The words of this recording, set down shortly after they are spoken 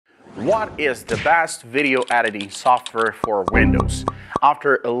What is the best video editing software for Windows?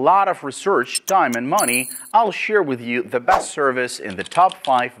 After a lot of research, time and money, I'll share with you the best service in the top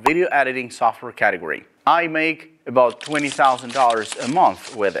 5 video editing software category. I make about $20,000 a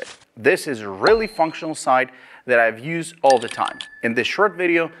month with it. This is a really functional site that I've used all the time. In this short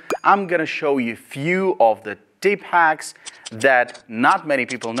video, I'm gonna show you a few of the tip hacks that not many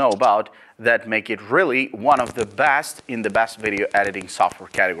people know about that make it really one of the best in the best video editing software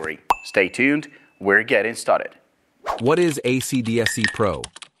category. Stay tuned, we're getting started. What is ASDSEEPRO?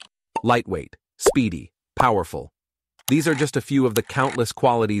 Lightweight, speedy, powerful. These are just a few of the countless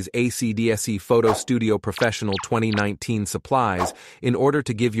qualities ASDSE Photo Studio Professional 2019 supplies in order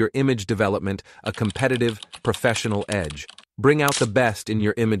to give your image development a competitive, professional edge. Bring out the best in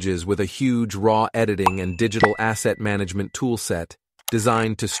your images with a huge raw editing and digital asset management toolset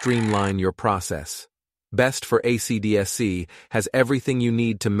designed to streamline your process. Best for ASDSE has everything you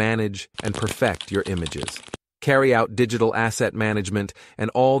need to manage and perfect your images. Carry out digital asset management and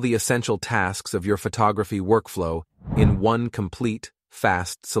all the essential tasks of your photography workflow in one complete,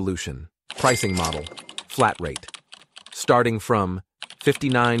 fast solution. Pricing model, flat rate. Starting from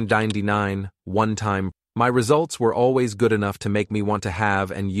 $59.99 one-time. My results were always good enough to make me want to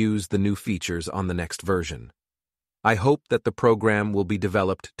have and use the new features on the next version. I hope that the program will be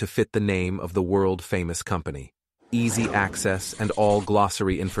developed to fit the name of the world-famous company. Easy access and all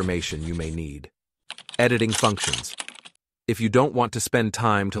glossary information you may need. Editing functions. If you don't want to spend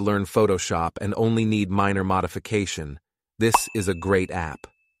time to learn Photoshop and only need minor modification, this is a great app.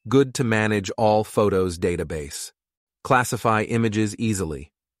 Good to manage all photos database. Classify images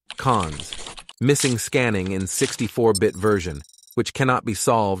easily. Cons. Missing scanning in 64-bit version, which cannot be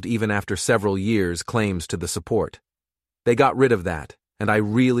solved even after several years claims to the support. They got rid of that, and I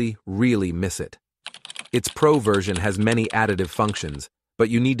really miss it. Its Pro version has many additive functions, but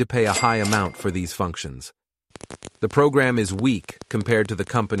you need to pay a high amount for these functions. The program is weak compared to the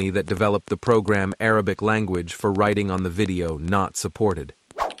company that developed the program Arabic language for writing on the video not supported.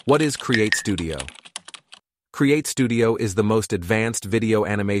 What is Create Studio? Create Studio is the most advanced video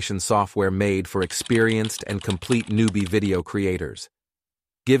animation software made for experienced and complete newbie video creators,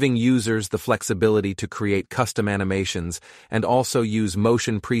 giving users the flexibility to create custom animations and also use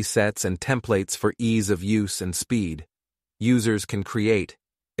motion presets and templates for ease of use and speed. Users can create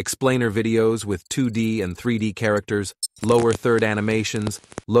explainer videos with 2D and 3D characters, lower third animations,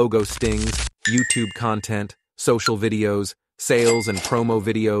 logo stings, YouTube content, social videos, sales and promo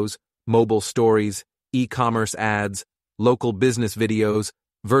videos, mobile stories, e-commerce ads, local business videos,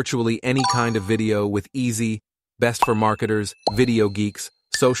 virtually any kind of video with easy, best for marketers, video geeks,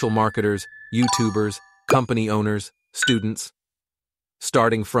 social marketers, YouTubers, company owners, students.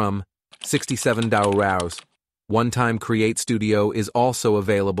 Starting from $67. One-time Create Studio is also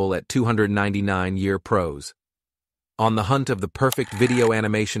available at $299 pros. On the hunt of the perfect video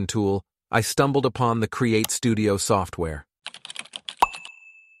animation tool, I stumbled upon the Create Studio software.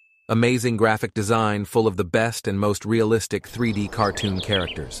 Amazing graphic design full of the best and most realistic 3D cartoon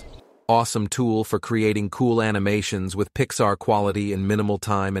characters. Awesome tool for creating cool animations with Pixar quality in minimal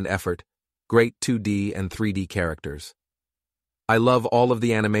time and effort. Great 2D and 3D characters. I love all of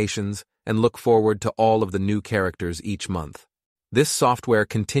the animations and look forward to all of the new characters each month. This software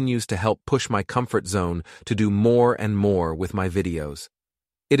continues to help push my comfort zone to do more and more with my videos.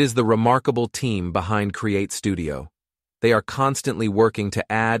 It is the remarkable team behind Create Studio. They are constantly working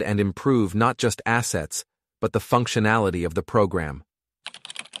to add and improve not just assets, but the functionality of the program.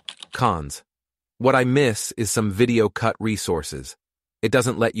 Cons. What I miss is some video cut resources. It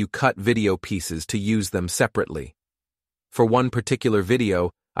doesn't let you cut video pieces to use them separately. For one particular video,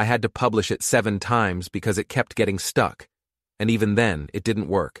 I had to publish it 7 times because it kept getting stuck, and even then, it didn't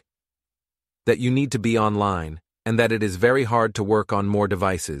work. That you need to be online, and that it is very hard to work on more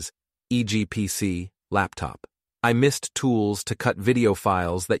devices, e.g. PC, laptop. I missed tools to cut video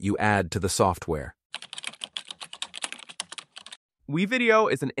files that you add to the software. WeVideo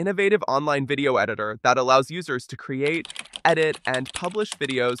is an innovative online video editor that allows users to create, edit, and publish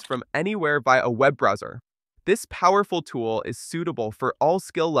videos from anywhere via a web browser. This powerful tool is suitable for all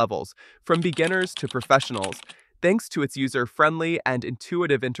skill levels, from beginners to professionals, thanks to its user-friendly and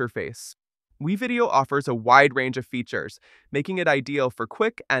intuitive interface. WeVideo offers a wide range of features, making it ideal for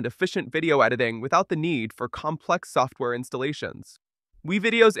quick and efficient video editing without the need for complex software installations.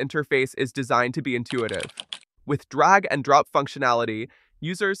 WeVideo's interface is designed to be intuitive. With drag and drop functionality,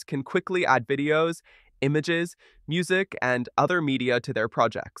 users can quickly add videos, images, music, and other media to their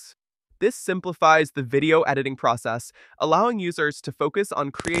projects. This simplifies the video editing process, allowing users to focus on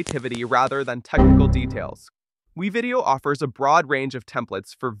creativity rather than technical details. WeVideo offers a broad range of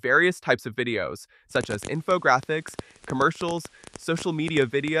templates for various types of videos, such as infographics, commercials, social media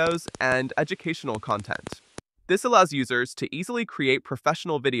videos, and educational content. This allows users to easily create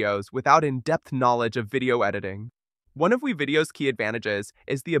professional videos without in-depth knowledge of video editing. One of WeVideo's key advantages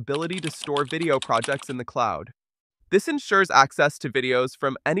is the ability to store video projects in the cloud. This ensures access to videos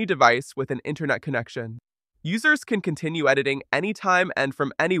from any device with an internet connection. Users can continue editing anytime and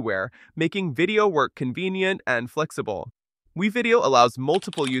from anywhere, making video work convenient and flexible. WeVideo allows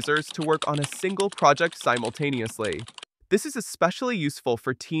multiple users to work on a single project simultaneously. This is especially useful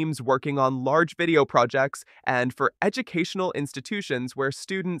for teams working on large video projects and for educational institutions where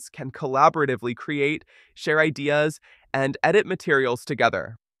students can collaboratively create, share ideas, and edit materials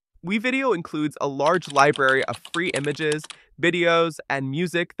together. WeVideo includes a large library of free images, videos, and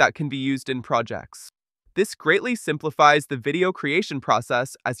music that can be used in projects. This greatly simplifies the video creation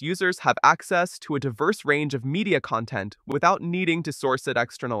process as users have access to a diverse range of media content without needing to source it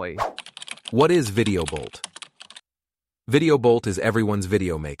externally. What is VideoBolt? VideoBolt is everyone's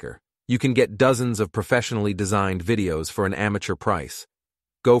video maker. You can get dozens of professionally designed videos for an amateur price.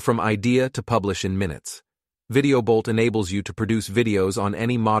 Go from idea to publish in minutes. VideoBolt enables you to produce videos on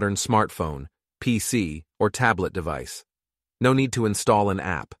any modern smartphone, PC, or tablet device. No need to install an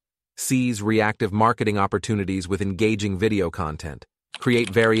app. Seize reactive marketing opportunities with engaging video content,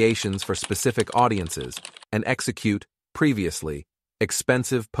 create variations for specific audiences, and execute, previously,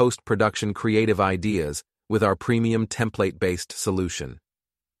 expensive post-production creative ideas with our premium template-based solution.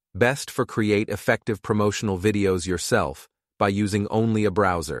 Best for create effective promotional videos yourself by using only a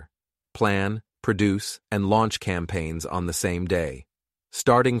browser. Plan, produce, and launch campaigns on the same day.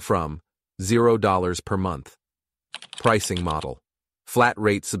 Starting from $0 per month. Pricing model. Flat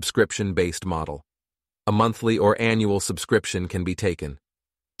rate subscription-based model. A monthly or annual subscription can be taken.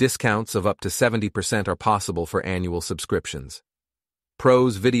 Discounts of up to 70% are possible for annual subscriptions.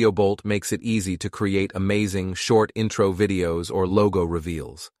 Pros VideoBolt makes it easy to create amazing short intro videos or logo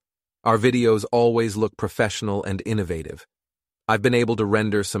reveals. Our videos always look professional and innovative. I've been able to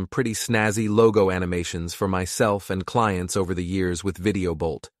render some pretty snazzy logo animations for myself and clients over the years with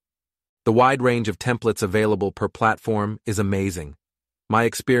VideoBolt. The wide range of templates available per platform is amazing. My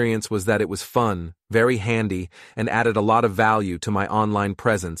experience was that it was fun, very handy, and added a lot of value to my online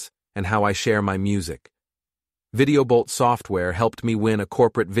presence and how I share my music. VideoBolt software helped me win a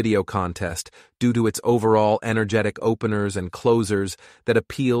corporate video contest due to its overall energetic openers and closers that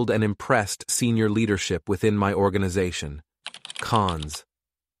appealed and impressed senior leadership within my organization. Cons.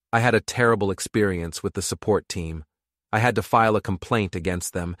 I had a terrible experience with the support team. I had to file a complaint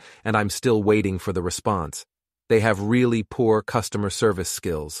against them, and I'm still waiting for the response. They have really poor customer service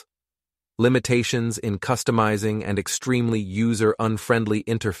skills. Limitations in customizing and extremely user-unfriendly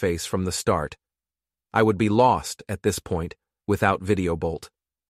interface from the start. I would be lost at this point without VideoBolt.